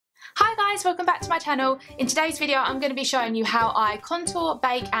Hi guys, welcome back to my channel. In today's video I'm going to be showing you how I contour,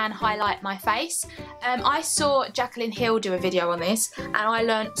 bake and highlight my face. I saw Jacqueline Hill do a video on this and I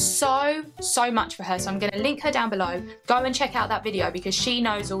learned so much for her, so I'm going to link her down below. Go and check out that video because she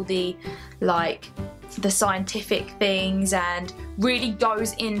knows all the scientific things and really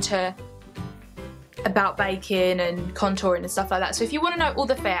goes into about baking and contouring and stuff like that. So if you want to know all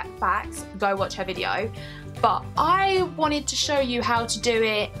the facts, go watch her video. But I wanted to show you how to do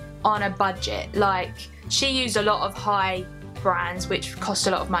it on a budget. Like, she used a lot of high brands which cost a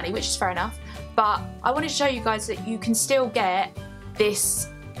lot of money, which is fair enough, but I wanted to show you guys that you can still get this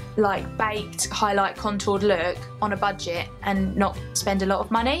like baked highlight contoured look on a budget and not spend a lot of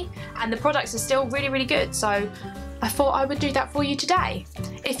money, and the products are still really good, so I thought I would do that for you today.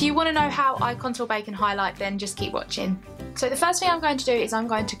 If you want to know how I contour, bake and highlight, then just keep watching. So the first thing I'm going to do is I'm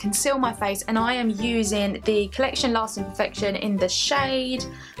going to conceal my face, and I am using the Collection Lasting Perfection in the shade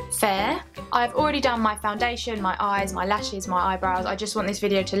Fair. I've already done my foundation, my eyes, my lashes, my eyebrows. I just want this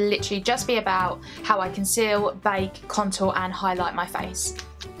video to literally just be about how I conceal, bake, contour and highlight my face.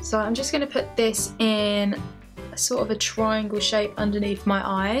 So I'm just going to put this in a sort of a triangle shape underneath my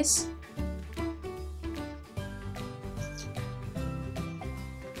eyes.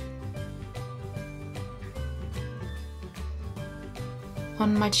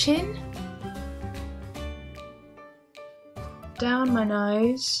 On my chin, down my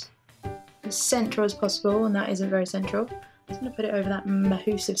nose, as central as possible, and that isn't very central. I'm just going to put it over that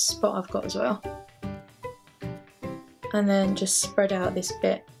massive spot I've got as well. And then just spread out this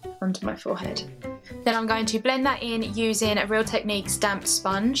bit onto my forehead. Then I'm going to blend that in using a Real Techniques damp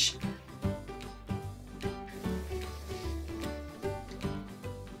sponge.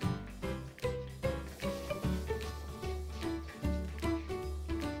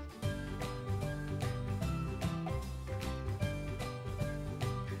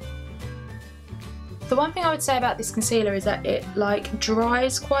 The one thing I would say about this concealer is that it like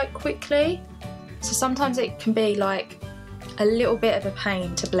dries quite quickly, so sometimes it can be like a little bit of a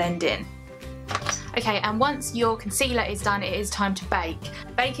pain to blend in. Okay, and once your concealer is done, it is time to bake.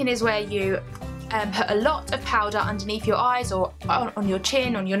 Baking is where you put a lot of powder underneath your eyes or on your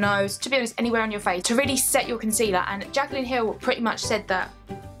chin, on your nose, to be honest anywhere on your face, to really set your concealer. And Jacqueline Hill pretty much said that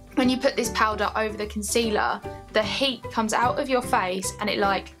when you put this powder over the concealer, the heat comes out of your face and it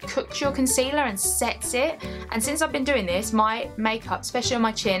like cooks your concealer and sets it. And since I've been doing this, my makeup, especially on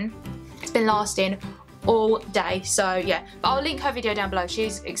my chin, it's been lasting all day. So yeah, but I'll link her video down below. She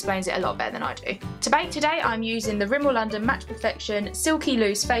explains it a lot better than I do. To bake today, I'm using the Rimmel London Match Perfection Silky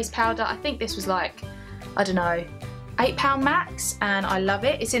Loose Face Powder. I think this was like, I don't know, £8 max, and I love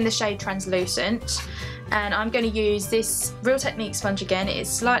it. It's in the shade Translucent. And I'm going to use this Real Techniques sponge again. It is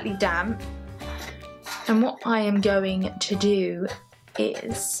slightly damp. And what I am going to do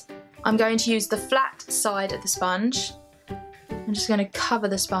is I'm going to use the flat side of the sponge. I'm just going to cover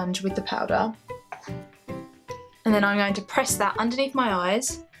the sponge with the powder. And then I'm going to press that underneath my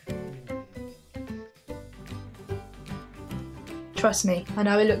eyes. Trust me, I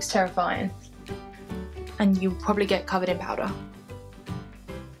know it looks terrifying. And you'll probably get covered in powder.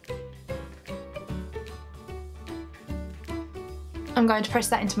 I'm going to press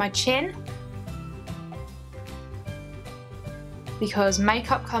that into my chin, because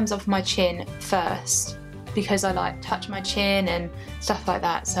makeup comes off my chin first, because I like touch my chin and stuff like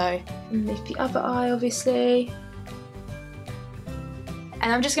that. So underneath the other eye, obviously.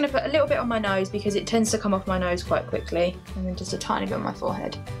 And I'm just going to put a little bit on my nose because it tends to come off my nose quite quickly, and then just a tiny bit on my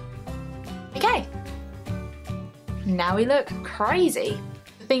forehead. Okay, now we look crazy.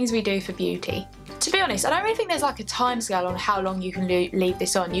 The things we do for beauty. To be honest, I don't really think there's like a time scale on how long you can leave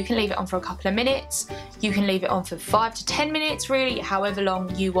this on. You can leave it on for a couple of minutes, you can leave it on for 5 to 10 minutes, really, however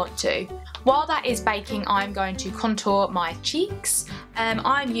long you want to. While that is baking, I'm going to contour my cheeks.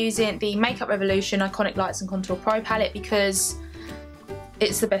 I'm using the Makeup Revolution Iconic Lights and Contour Pro palette because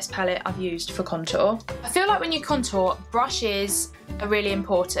it's the best palette I've used for contour. I feel like when you contour, brushes are really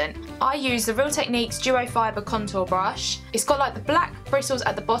important. I use the Real Techniques Duo Fibre Contour Brush. It's got like the black bristles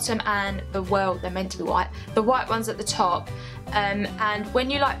at the bottom and they're meant to be white, the white ones at the top. And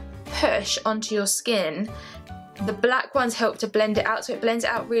when you like push onto your skin, the black ones help to blend it out, so it blends it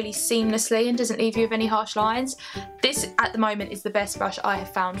out really seamlessly and doesn't leave you with any harsh lines. This at the moment is the best brush I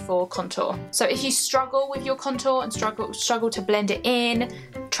have found for contour. So if you struggle with your contour and struggle to blend it in,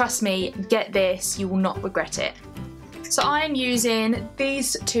 trust me, get this, you will not regret it. So I am using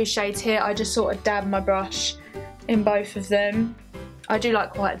these two shades here. I just sort of dab my brush in both of them. I do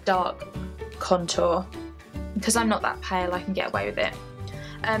like quite a dark contour. Because I'm not that pale, I can get away with it.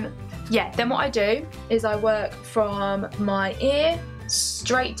 Yeah, then what I do is I work from my ear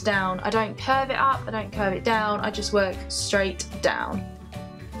straight down. I don't curve it up, I don't curve it down, I just work straight down.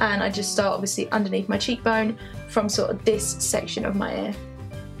 And I just start obviously underneath my cheekbone from sort of this section of my ear.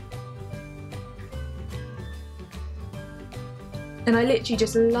 And I literally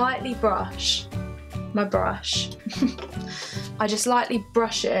just lightly brush my brush. I just lightly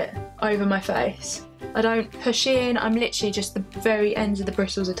brush it over my face. I don't push in, I'm literally just the very ends of the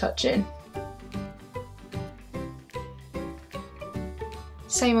bristles are touching.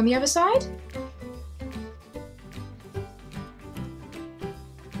 Same on the other side.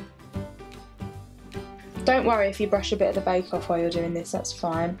 Don't worry if you brush a bit of the bake off while you're doing this, that's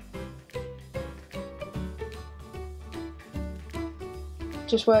fine.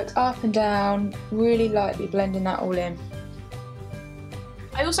 Just work up and down, really lightly blending that all in.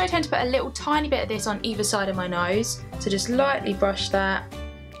 I also tend to put a little tiny bit of this on either side of my nose, so just lightly brush that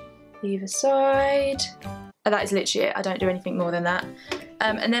either side. And that is literally it, I don't do anything more than that.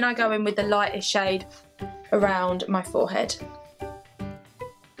 And then I go in with the lightest shade around my forehead.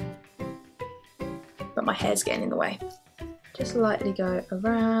 But my hair's getting in the way. Just lightly go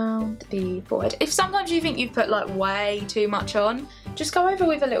around the forehead. If sometimes you think you've put like way too much on, just go over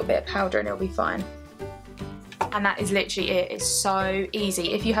with a little bit of powder and it'll be fine. And that is literally it. It's so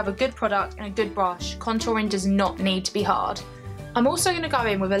easy. If you have a good product and a good brush, contouring does not need to be hard. I'm also going to go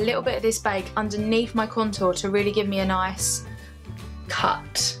in with a little bit of this bake underneath my contour to really give me a nice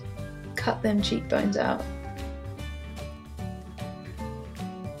cut. Cut them cheekbones out.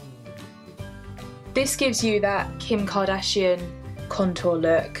 This gives you that Kim Kardashian contour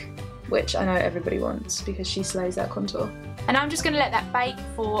look, which I know everybody wants because she slays that contour. And I'm just going to let that bake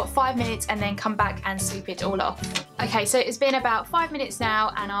for 5 minutes and then come back and sweep it all off. Okay, so it's been about 5 minutes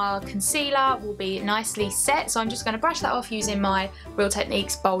now and our concealer will be nicely set. So I'm just going to brush that off using my Real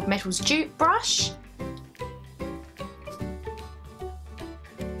Techniques Bold Metals Dupe brush.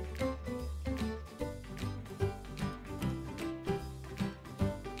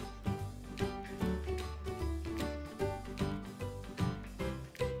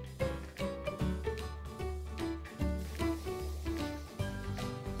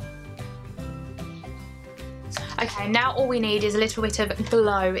 Okay, now all we need is a little bit of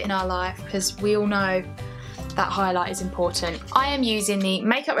glow in our life because we all know that highlight is important. I am using the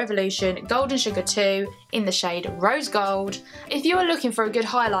Makeup Revolution Golden Sugar 2 in the shade Rose Gold. If you are looking for a good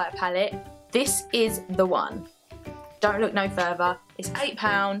highlighter palette, this is the one. Don't look no further. It's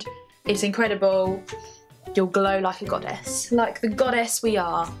 £8, it's incredible. You'll glow like a goddess, like the goddess we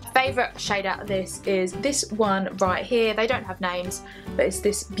are. Favourite shade out of this is this one right here. They don't have names, but it's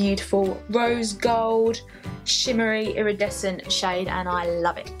this beautiful rose gold, shimmery, iridescent shade, and I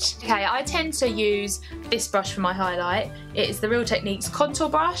love it. Okay, I tend to use this brush for my highlight. It's the Real Techniques contour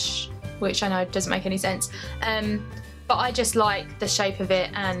brush, which I know doesn't make any sense, but I just like the shape of it,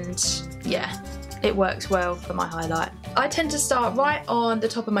 and yeah, it works well for my highlight. I tend to start right on the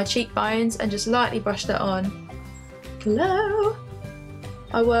top of my cheekbones and just lightly brush that on. Hello!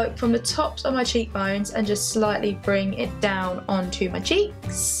 I work from the tops of my cheekbones and just slightly bring it down onto my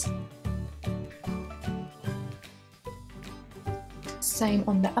cheeks. Same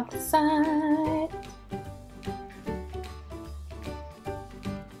on the other side.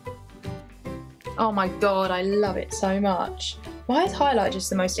 Oh my god, I love it so much. Why is highlight just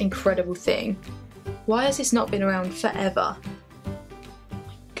the most incredible thing? Why has this not been around forever? Oh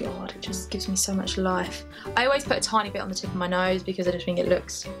my god, it just gives me so much life. I always put a tiny bit on the tip of my nose because I just think it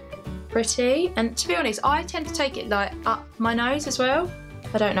looks pretty. And to be honest, I tend to take it like up my nose as well.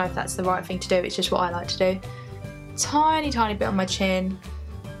 I don't know if that's the right thing to do, it's just what I like to do. Tiny, tiny bit on my chin.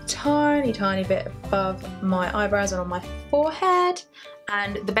 Tiny, tiny bit above my eyebrows and on my forehead.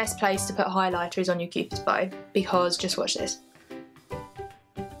 And the best place to put highlighter is on your Cupid's bow, because just watch this.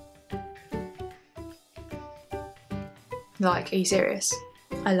 Like, are you serious?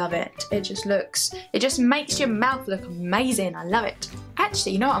 I love it. It just makes your mouth look amazing. I love it.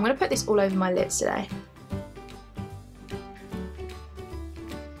 Actually, you know what? I'm going to put this all over my lips today.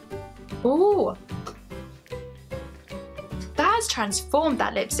 Ooh. That has transformed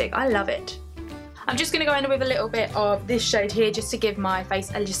that lipstick. I love it. I'm just going to go in with a little bit of this shade here just to give my face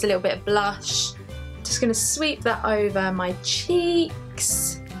just a little bit of blush. Just going to sweep that over my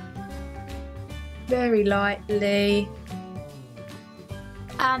cheeks. Very lightly.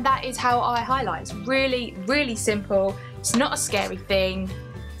 And that is how I highlight. It's really, really simple. It's not a scary thing.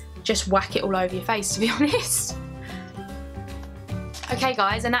 Just whack it all over your face, to be honest. Okay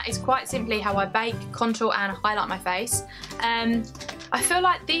guys, and that is quite simply how I bake, contour and highlight my face. I feel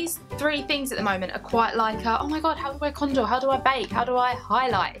like these three things at the moment are quite like, oh my god, how do I contour? How do I bake? How do I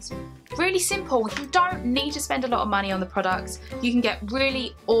highlight? It's really simple. You don't need to spend a lot of money on the products. You can get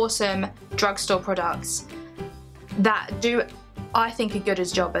really awesome drugstore products that do, I think, a good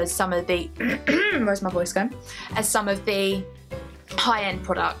as job as some of the where's my voice going? As some of the high-end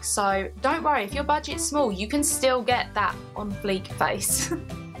products. So don't worry, if your budget's small, you can still get that on fleek face.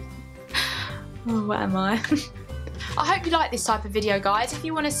 Oh, what am I? I hope you like this type of video, guys. If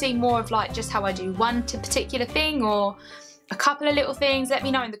you want to see more of like just how I do one particular thing or a couple of little things, let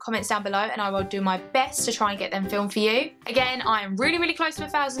me know in the comments down below and I will do my best to try and get them filmed for you. Again, I am really, really close to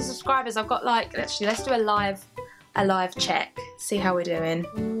 1,000 subscribers. I've got like, actually, let's do a live check. See how we're doing.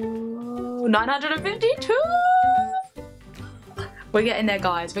 Ooh, 952. We're getting there,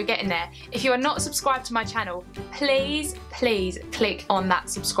 guys, we're getting there. If you are not subscribed to my channel, please, please click on that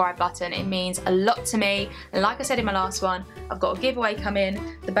subscribe button. It means a lot to me. And like I said in my last one, I've got a giveaway coming.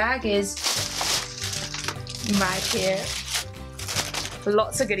 The bag is right here.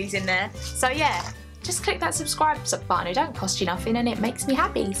 Lots of goodies in there. So yeah, just click that subscribe button. It don't cost you nothing and it makes me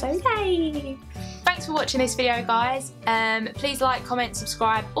happy, so yay! Thanks for watching this video, guys. Please like, comment,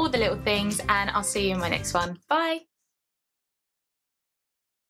 subscribe, all the little things, and I'll see you in my next one. Bye!